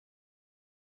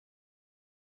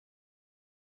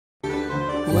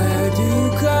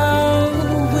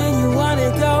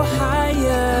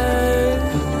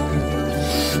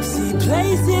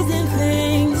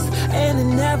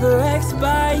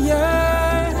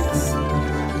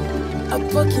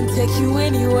book can take you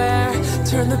anywhere.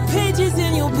 Turn the pages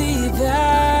and you'll be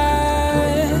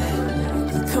there.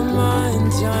 Come on,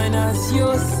 join us,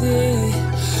 you'll see.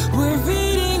 We're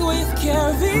reading with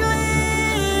Carylee.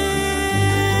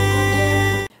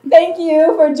 Thank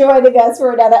you for joining us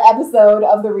for another episode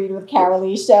of the Read with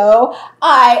Carylee show.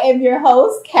 I am your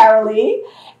host, Carylee,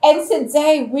 and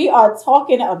today we are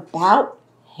talking about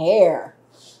hair.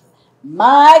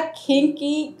 My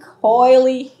kinky,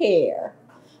 coily hair.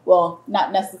 Well,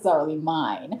 not necessarily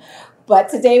mine, but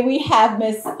today we have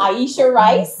Miss Aisha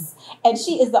Rice, and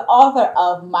she is the author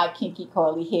of My Kinky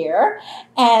Coily Hair,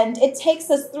 and it takes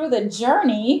us through the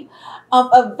journey of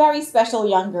a very special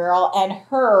young girl and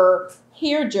her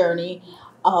hair journey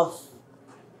of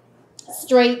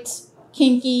straight,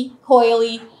 kinky,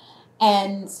 coily,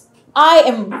 and I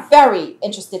am very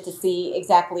interested to see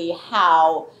exactly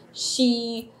how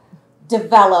she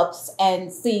develops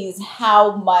and sees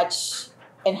how much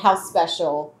and how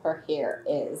special her hair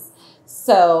is.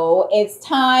 So it's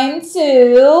time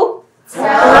to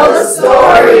tell the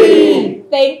story.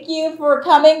 Thank you for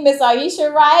coming, Miss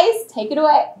Aisha Rice. Take it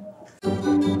away.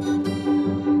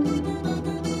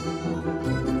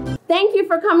 Thank you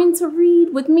for coming to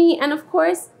read with me and, of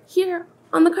course, here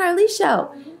on the Carylee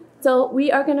Show. So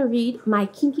we are going to read My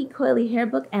Kinky Coily Hair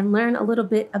book and learn a little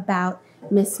bit about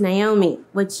Miss Naomi,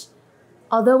 which,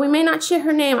 although we may not share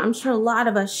her name, I'm sure a lot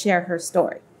of us share her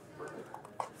story.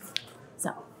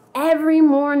 So every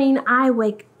morning I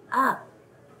wake up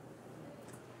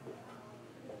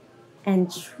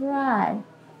and try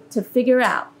to figure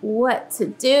out what to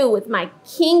do with my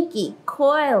kinky,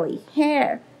 coily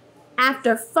hair.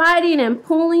 After fighting and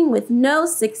pulling with no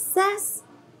success,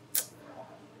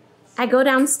 I go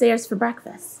downstairs for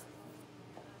breakfast.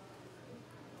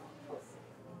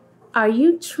 Are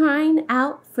you trying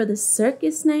out for the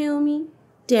circus, Naomi?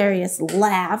 Darius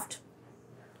laughed.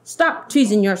 Stop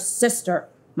teasing your sister,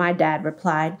 my dad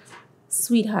replied.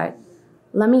 Sweetheart,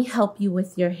 let me help you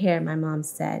with your hair, my mom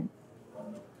said.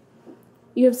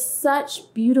 You have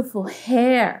such beautiful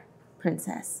hair,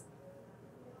 princess.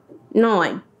 No,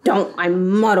 I don't. I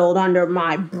muddled under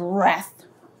my breath.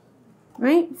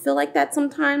 Right? You feel like that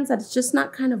sometimes, that it's just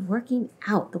not kind of working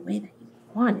out the way that you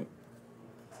wanted.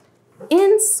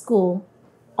 In school,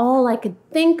 all I could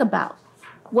think about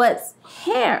was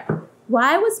hair.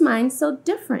 Why was mine so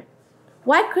different?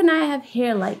 Why couldn't I have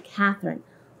hair like Catherine,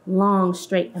 long,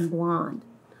 straight, and blonde?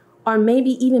 Or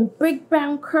maybe even big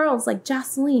brown curls like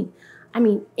Jocelyn. I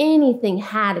mean, anything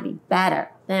had to be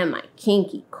better than my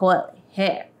kinky, coily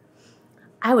hair.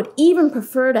 I would even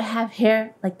prefer to have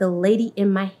hair like the lady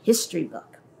in my history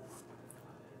book.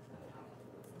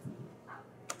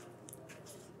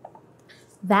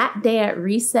 That day at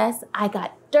recess, I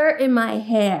got dirt in my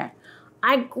hair.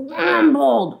 I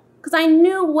grumbled because I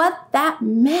knew what that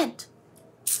meant.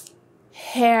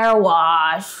 Hair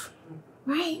wash,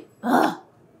 right? Ugh,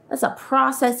 that's a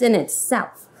process in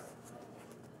itself.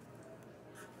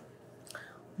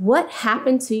 What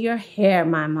happened to your hair,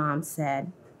 my mom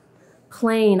said.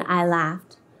 Plain, I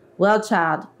laughed. Well,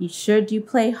 child, you sure do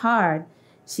play hard,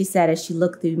 she said as she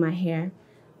looked through my hair.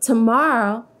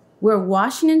 Tomorrow, we're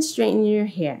washing and straightening your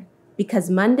hair because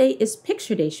Monday is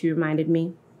picture day, she reminded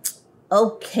me.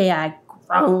 Okay, I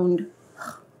groaned.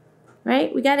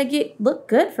 Right? We gotta look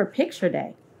good for picture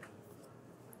day.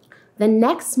 The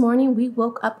next morning, we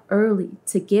woke up early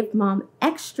to give Mom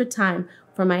extra time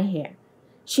for my hair.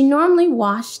 She normally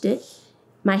washed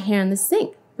my hair in the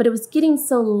sink, but it was getting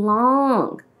so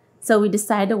long, so we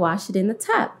decided to wash it in the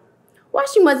tub.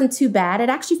 Washing wasn't too bad. It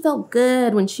actually felt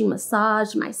good when she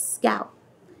massaged my scalp.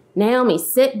 Naomi,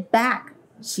 sit back,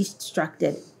 she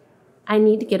instructed. I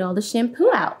need to get all the shampoo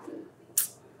out.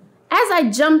 As I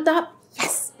jumped up,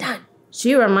 yes, done.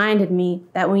 She reminded me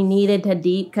that we needed to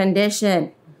deep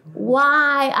condition.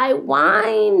 Why? I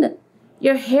whined.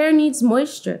 Your hair needs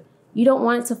moisture. You don't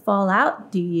want it to fall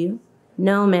out, do you?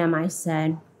 No, ma'am, I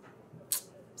said.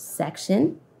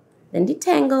 Section, then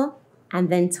detangle, and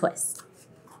then twist.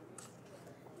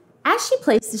 As she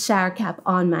placed the shower cap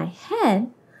on my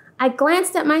head, I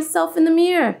glanced at myself in the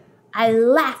mirror. I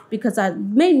laughed because it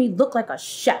made me look like a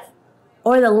chef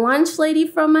or the lunch lady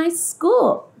from my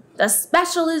school. The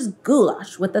special is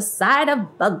goulash with a side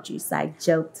of bug juice, I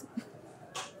joked.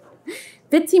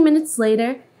 15 minutes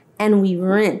later, and we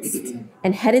rinsed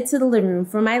and headed to the living room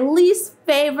for my least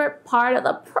favorite part of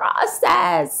the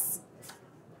process.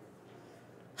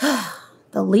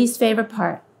 The least favorite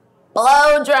part,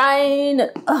 blow drying.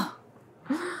 Ugh.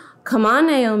 Come on,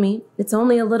 Naomi. It's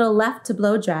only a little left to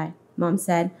blow dry, Mom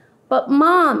said. But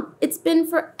Mom, it's been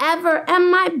forever and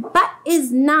my butt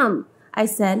is numb, I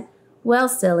said. Well,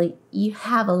 silly, you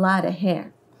have a lot of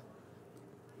hair.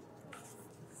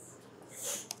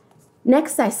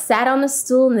 Next, I sat on a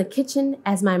stool in the kitchen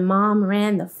as my mom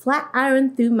ran the flat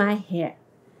iron through my hair.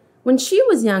 When she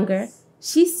was younger,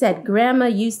 she said Grandma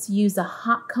used to use a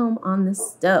hot comb on the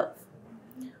stove.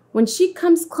 When she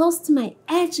comes close to my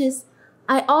edges,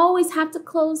 I always have to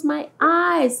close my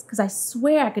eyes because I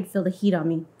swear I could feel the heat on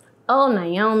me. Oh,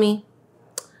 Naomi.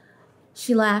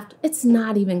 She laughed. It's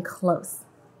not even close.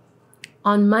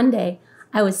 On Monday,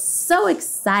 I was so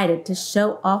excited to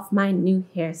show off my new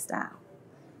hairstyle.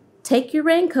 Take your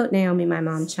raincoat, Naomi, my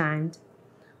mom chimed.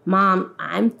 Mom,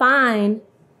 I'm fine.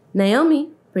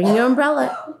 Naomi, bring your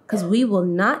umbrella, because we will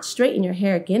not straighten your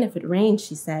hair again if it rains,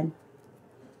 she said.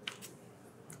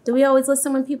 Do we always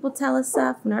listen when people tell us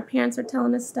stuff, when our parents are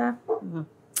telling us stuff? Mm-hmm.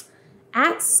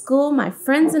 At school, my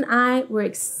friends and I were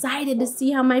excited to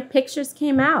see how my pictures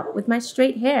came out with my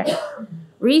straight hair.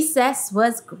 Recess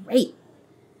was great.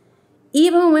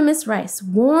 Even when Miss Rice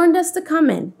warned us to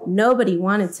come in, nobody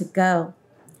wanted to go.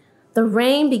 The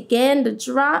rain began to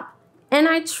drop, and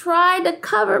I tried to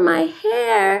cover my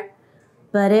hair,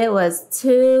 but it was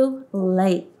too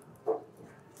late.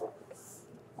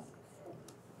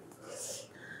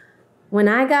 When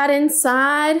I got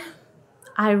inside,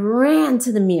 I ran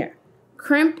to the mirror,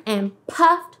 crimped and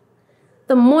puffed.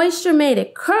 The moisture made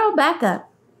it curl back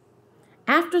up.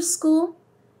 After school,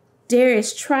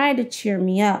 Darius tried to cheer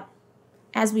me up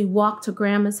as we walked to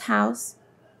Grandma's house.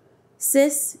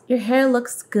 Sis, your hair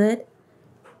looks good,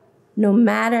 no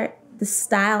matter the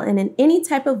style and in any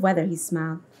type of weather, he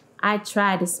smiled. I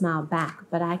tried to smile back,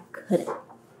 but I couldn't.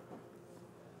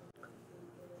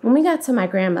 When we got to my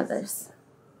grandmother's,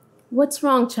 "What's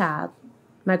wrong, child?"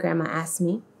 my grandma asked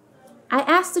me. I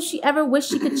asked if she ever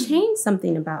wished she could change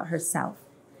something about herself.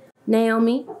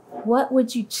 Naomi, what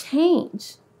would you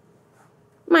change?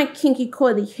 My kinky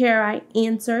coily hair, I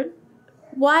answered.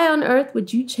 Why on earth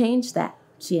would you change that?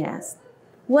 She asked.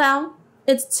 Well,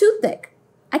 it's too thick.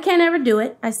 I can't ever do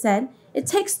it, I said. It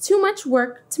takes too much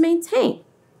work to maintain.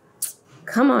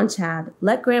 Come on, child,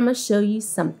 let Grandma show you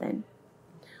something.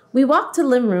 We walked to the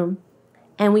living room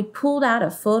and we pulled out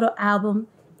a photo album.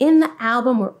 In the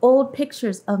album were old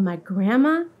pictures of my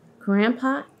grandma,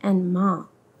 grandpa, and mom.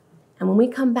 And when we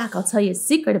come back, I'll tell you a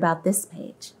secret about this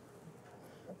page.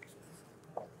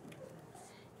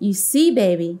 You see,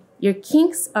 baby, your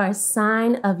kinks are a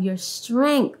sign of your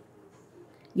strength.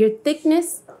 Your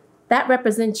thickness, that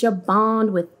represents your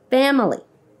bond with family.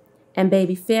 And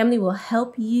baby, family will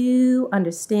help you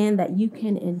understand that you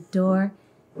can endure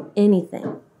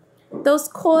anything. Those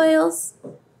coils,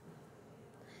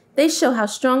 they show how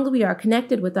strongly we are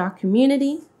connected with our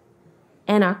community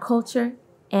and our culture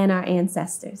and our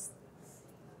ancestors.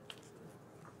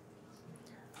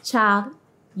 Child,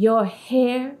 your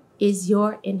hair is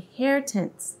your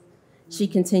inheritance, she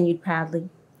continued proudly.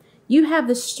 You have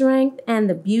the strength and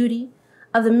the beauty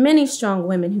of the many strong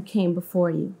women who came before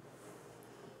you.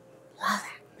 Love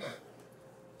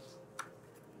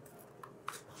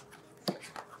it.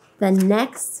 The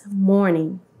next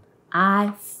morning,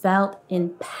 I felt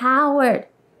empowered.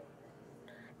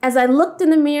 As I looked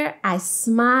in the mirror, I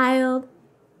smiled.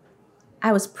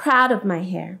 I was proud of my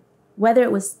hair. Whether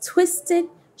it was twisted,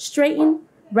 straightened,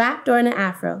 wrapped, or in an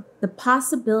afro, the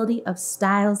possibility of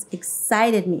styles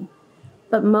excited me.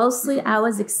 But mostly I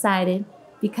was excited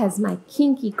because my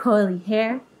kinky coily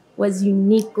hair was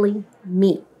uniquely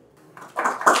me.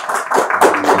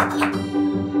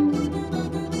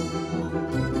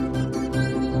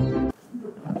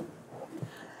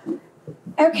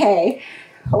 Okay,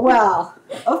 well,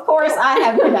 of course I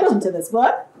have a connection to this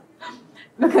book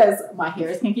because my hair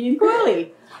is kinky and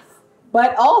coily,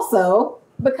 but also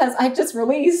because I just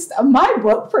released my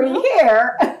book, Pretty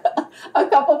Hair, a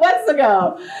couple months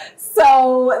ago.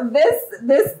 So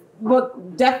this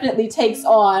book definitely takes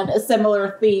on a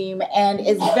similar theme and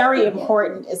is very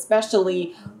important,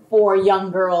 especially for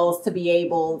young girls to be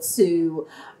able to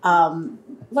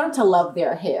learn to love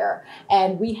their hair.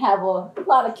 And we have a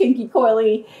lot of kinky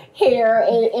coily hair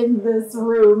in this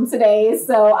room today.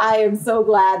 So I am so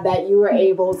glad that you were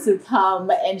able to come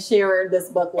and share this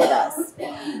book with us.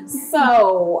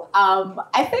 So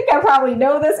I think I probably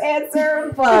know this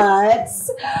answer, but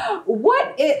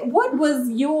what was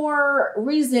your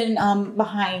reason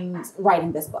behind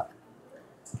writing this book?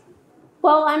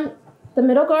 Well, I'm the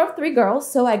middle girl of 3 girls,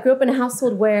 so I grew up in a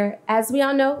household where, as we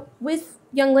all know, with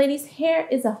young ladies, hair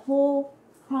is a whole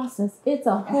process. It's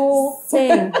a whole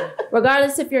thing.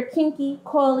 Regardless if you're kinky,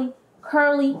 coily,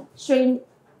 curly, straightened,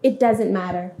 it doesn't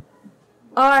matter.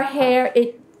 Our hair,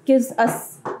 it gives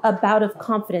us a bout of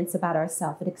confidence about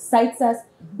ourselves. It excites us.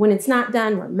 When it's not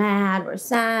done, we're mad, we're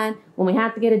sad. When we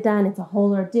have to get it done, it's a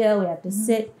whole ordeal. We have to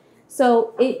sit.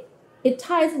 So it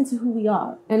ties into who we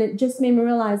are. And it just made me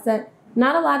realize that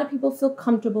not a lot of people feel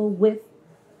comfortable with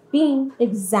being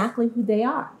exactly who they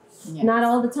are. Yes. Not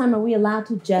all the time are we allowed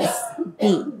to just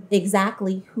be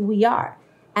exactly who we are.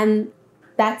 And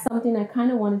that's something I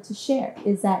kind of wanted to share,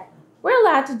 is that we're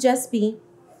allowed to just be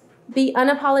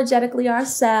unapologetically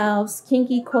ourselves,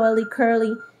 kinky, coily,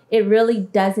 curly. It really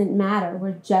doesn't matter.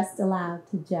 We're just allowed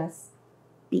to just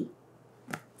be.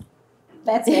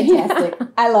 That's fantastic.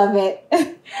 I love it.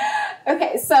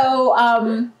 Okay,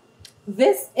 so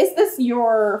is this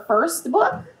your first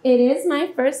book? It is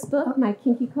my first book, My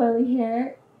Kinky Coily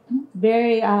Hair.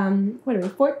 Very,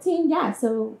 14? Yeah,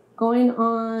 so going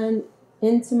on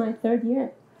into my 3rd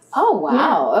year. Oh,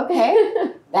 wow. Yeah.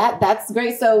 Okay. That's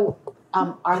great. So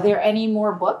are there any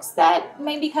more books that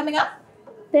may be coming up?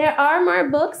 There are more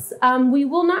books. We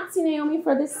will not see Naomi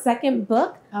for the 2nd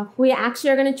book. Okay. We actually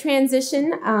are going to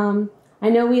transition. I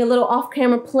know we a little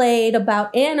off-camera played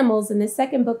about animals, and the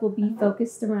 2nd book will be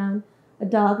focused around a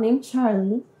dog named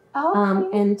Charlie. Oh,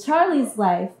 okay. And Charlie's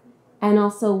life, and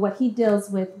also what he deals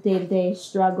with day-to-day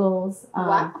struggles,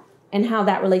 and how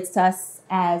that relates to us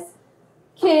as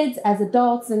kids, as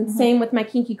adults, and same with My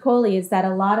Kinky Coily, is that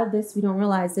a lot of this we don't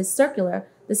realize is circular.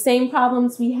 The same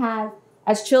problems we have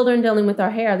as children dealing with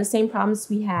our hair, the same problems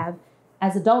we have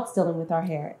as adults dealing with our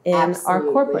hair in our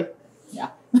corporate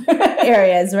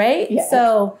areas, right? Yes.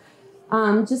 So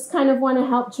just kind of want to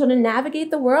help children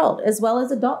navigate the world as well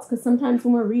as adults, because sometimes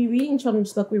when we're rereading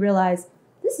children's book, we realize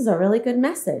this is a really good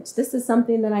message. This is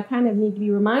something that I kind of need to be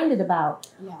reminded about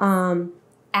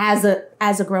as a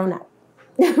grown-up.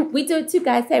 We do it too,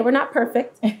 guys. Hey, we're not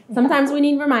perfect. Sometimes we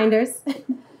need reminders.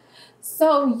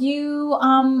 So you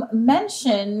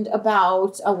mentioned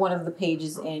about one of the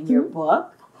pages in your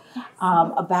book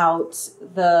about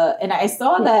and I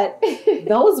saw that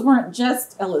those weren't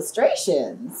just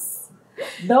illustrations.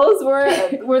 Those were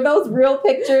those real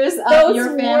pictures of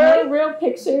your family? Those were real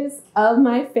pictures of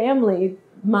my family.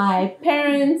 My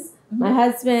parents, my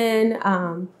husband,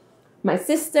 my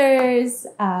sisters,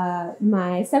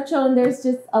 my stepchildren. There's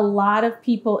just a lot of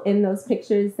people in those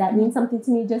pictures that mean something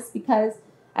to me, just because,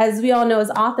 as we all know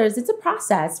as authors, it's a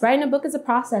process. Writing a book is a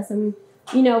process. And,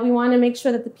 we want to make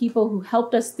sure that the people who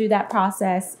helped us through that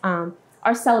process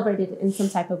are celebrated in some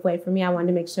type of way. For me, I wanted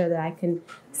to make sure that I can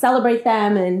celebrate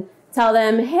them and tell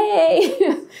them,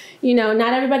 hey,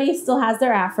 not everybody still has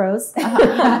their afros.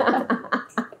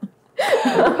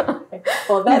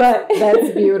 Well,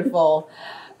 that's beautiful.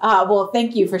 Well,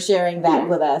 thank you for sharing that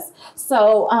with us.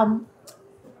 So,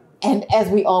 and as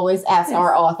we always ask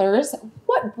our authors,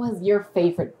 what was your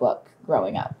favorite book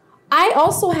growing up? I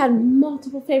also had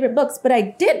multiple favorite books, but I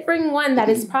did bring one that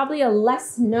is probably a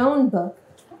less known book,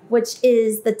 which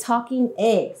is The Talking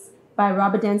Eggs by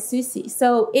Robert Susi.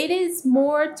 So it is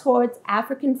more towards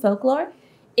African folklore.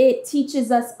 It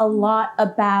teaches us a lot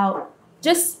about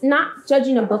just not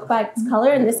judging a book by its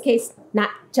color, in this case, not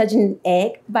judging an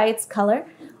egg by its color,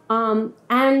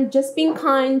 and just being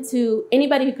kind to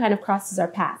anybody who kind of crosses our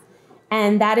path.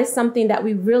 And that is something that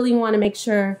we really want to make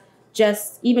sure,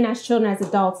 just even as children, as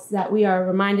adults, that we are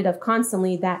reminded of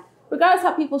constantly, that regardless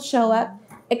how people show up,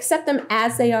 accept them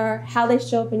as they are, how they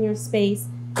show up in your space,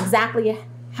 exactly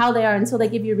how they are, until they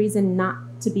give you a reason not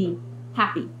to be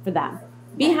happy for them.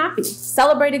 Be happy.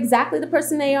 Celebrate exactly the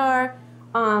person they are.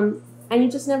 And you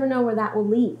just never know where that will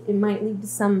lead. It might lead to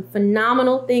some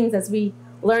phenomenal things, as we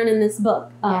learn in this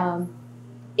book.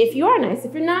 If you are nice,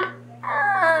 if you're not,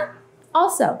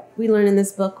 also, we learn in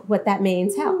this book what that may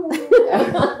entail.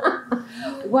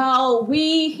 Well,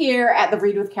 we here at the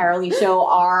Read with Carylee show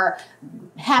are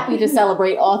happy to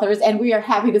celebrate authors, and we are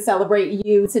happy to celebrate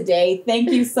you today. Thank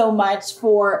you so much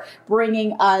for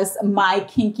bringing us My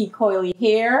Kinky Coily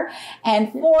Hair,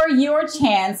 and for your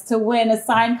chance to win a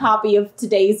signed copy of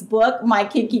today's book, My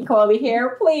Kinky Coily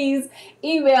Hair, please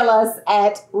email us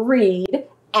at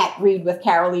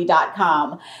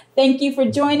readwithcarylee.com. Thank you for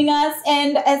joining us.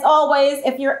 And as always,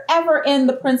 if you're ever in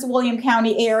the Prince William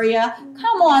County area,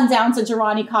 come on down to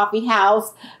Girani Coffee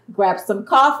House, grab some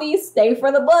coffee, stay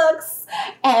for the books,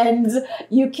 and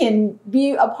you can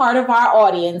be a part of our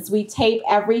audience. We tape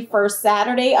every first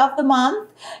Saturday of the month.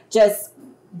 Just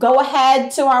go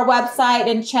ahead to our website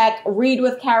and check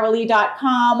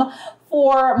readwithcarylee.com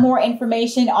for more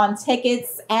information on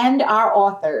tickets and our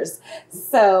authors.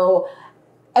 So,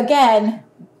 again,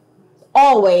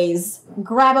 always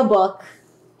grab a book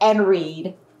and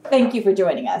read. Thank you for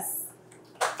joining us.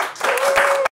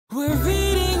 We're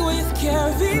reading with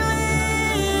Carylee.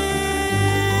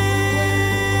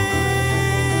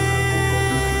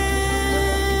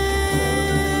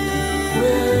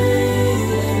 We're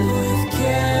reading with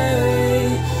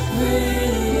Carylee.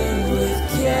 Reading with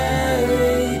Carylee.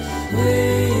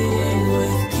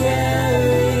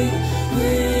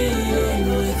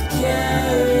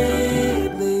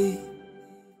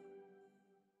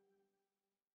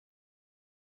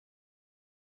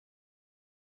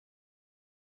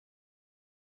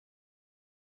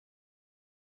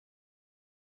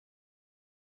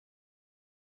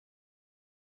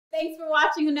 Thanks for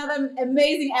watching another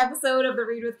amazing episode of the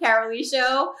Read with Carylee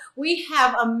show. We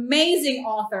have amazing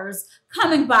authors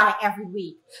coming by every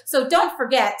week. So don't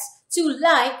forget to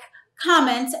like,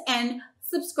 comment, and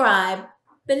subscribe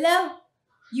below.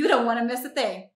 You don't want to miss a thing.